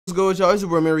What's good with y'all? It's your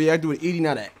boy man reacting with eating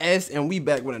out of S, and we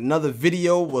back with another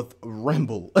video with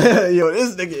Remble. Yo,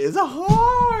 this nigga is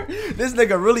hard. This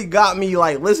nigga really got me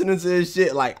like listening to this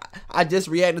shit. Like I just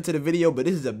reacted to the video, but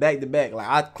this is a back-to-back. Like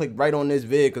I clicked right on this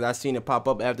vid because I seen it pop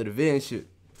up after the vid and shit.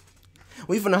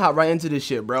 We finna hop right into this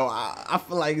shit, bro. I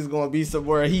feel like it's gonna be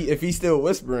somewhere if he's still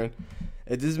whispering.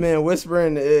 If this man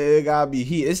whispering, it gotta be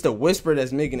he. It's the whisper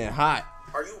that's making it hot.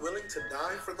 Are you willing to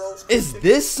die for those? Is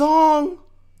this song?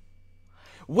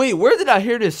 Wait, where did I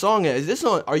hear this song at? Is this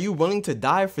on Are You Willing to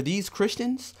Die for These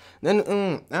Christians? Then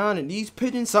these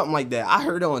pigeons, something like that. I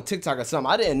heard it on TikTok or something.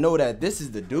 I didn't know that this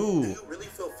is the dude. Do you really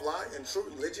feel fly in true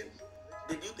religion?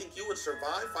 Did you think you would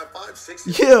survive 5'5", 6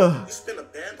 years? Yeah. You spin a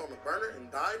band on a burner and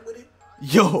died with it?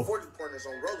 Yo. 40 pointers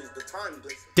on rollies, the time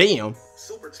different. Damn.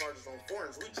 Superchargers on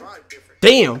foreigns, we drive different.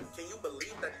 Damn. Can you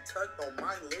believe that he tugged on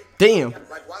my lip? Damn.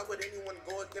 Like why would anyone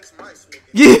go against my smoking?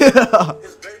 Yeah.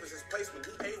 His grave is his placement,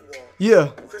 he AWOL. Yeah.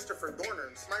 Christopher Dorner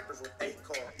and snipers with 8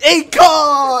 call. 8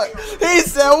 card. He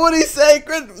said, what he say?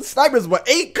 Snipers with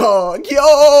 8 card. Yo,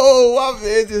 my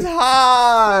bitch is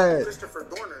hot. Christopher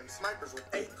Dorner and snipers with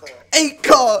 8 call. 8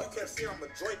 card. You can't see I'm a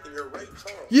joint in your Ray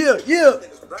Charles. Yeah, yeah.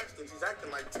 He's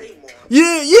acting like Tamar.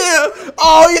 Yeah, yeah.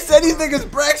 Oh, he said these niggas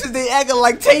Braxton, they acting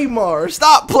like Tamar.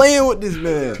 Stop playing with this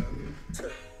man.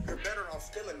 You're better off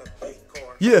stealing a bait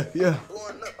car. Yeah, yeah.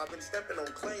 Blowing up, I've been stepping on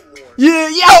Claymore. Yeah,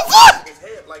 yo, what? His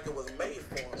head like it was made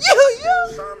for him.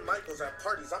 Yeah. Shawn Michaels at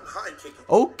parties, I'm high kicking.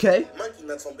 Okay. Monkey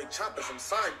nuts on big choppers and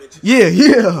side bitches. Yeah,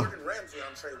 yeah. Gordon Ramsay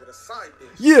on tray with a side dish.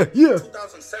 Yeah, yeah.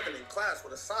 2007 in class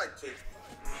with a sidekick.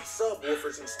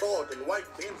 Subwoofers installed in white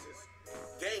Benzes.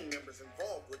 Gang members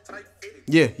involved with tight fitted.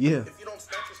 Yeah, yeah. If you don't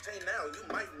snatch his chain now,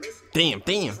 you might miss it. Damn.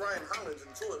 Ryan Hollins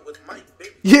into it with Mike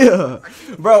Bibby. Yeah.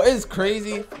 Bro, it's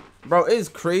crazy. Bro, it's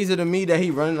crazy to me that he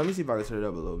running. Let me see if I can turn it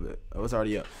up a little bit. Oh, it's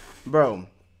already up. Bro,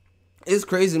 it's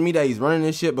crazy to me that he's running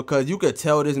this shit because you could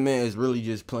tell this man is really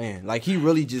just playing. Like, he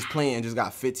really just playing, just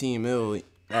got 15 mil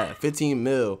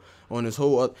on this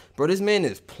whole bro, this man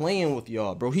is playing with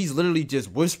y'all, bro. He's literally just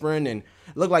whispering and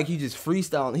look like he just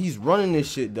freestyling. He's running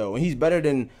this shit though, and he's better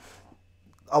than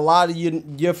a lot of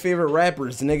your favorite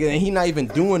rappers, nigga, and he not even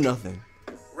doing nothing.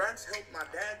 Raps helped my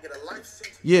dad get a life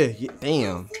sentence. Yeah,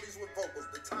 damn. Fullies with vocals,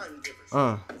 the time givers.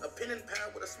 A pen and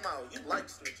pad with a smile, you like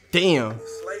snitching. Damn.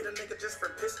 Slayed a nigga just for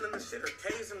pissing in the shitter.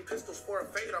 K's and pistols for a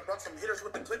fade. I brought some hitters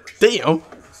with the clippers. Damn.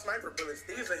 Sniper bullets,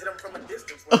 these will hit him from a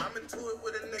distance. When I'm into it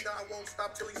with a nigga, I won't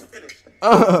stop till he's finished.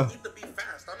 Eat the beef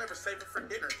fast, I'll never save it for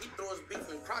dinner. He threw his beef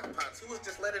in crock pots, he was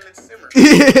just letting it simmer.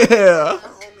 Yeah. My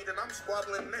homie, then I'm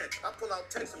squabbling next. I pull out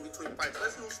text in between fights.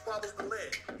 Let's see who squabbles the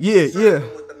leg. Yeah, yeah.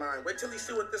 With the 9. Wait till he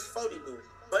see what this 40 do.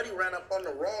 Buddy ran up on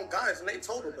the wrong guys and they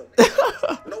totaled him.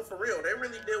 No, for real, they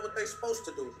really did what they supposed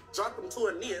to do. Dropped him to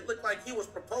a knee. It looked like he was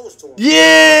proposed to him.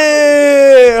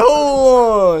 Yeah,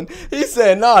 hold on. He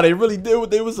said, nah, they really did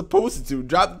what they were supposed to do.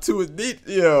 Dropped him to his knee.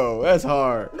 Yo, that's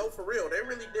hard. No, for real, they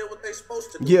really did what they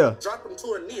supposed to do. Yeah. Dropped him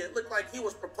to a knee. It looked like he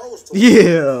was proposed to him.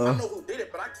 Yeah. I know who did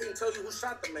it, but I can't tell you who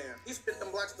shot the man. He spit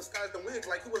them blocks disguised in wigs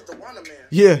like he was the Wanna man.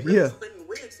 Yeah, Really yeah. splitting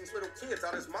wigs since little kids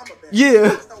out his mama band. Yeah.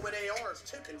 That's not where they are. It's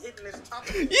chipping, hitting his top.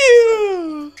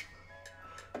 Yeah.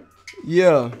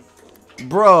 Yeah.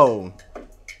 Bro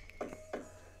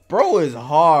is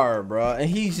hard, bro. And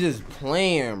he's just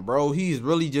playing, bro. He's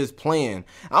really just playing.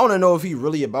 I want to know if he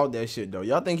really about that shit, though.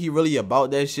 Y'all think he really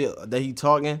about that shit that he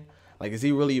talking? Like, is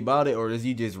he really about it, or is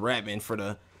he just rapping for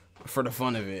the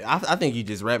fun of it? I think he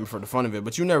just rapping for the fun of it,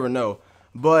 but you never know.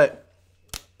 But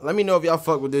let me know if y'all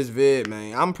fuck with this vid,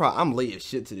 man. I'm late as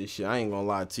shit to this shit. I ain't gonna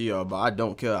lie to y'all, but I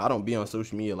don't care. I don't be on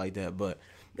social media like that. But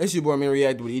it's your boy, man,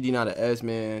 reacting with eating out of S,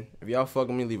 man. If y'all fuck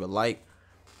with me, leave a like,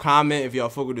 comment if y'all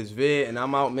fuck with this vid, and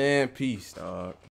I'm out, man. Peace, dog.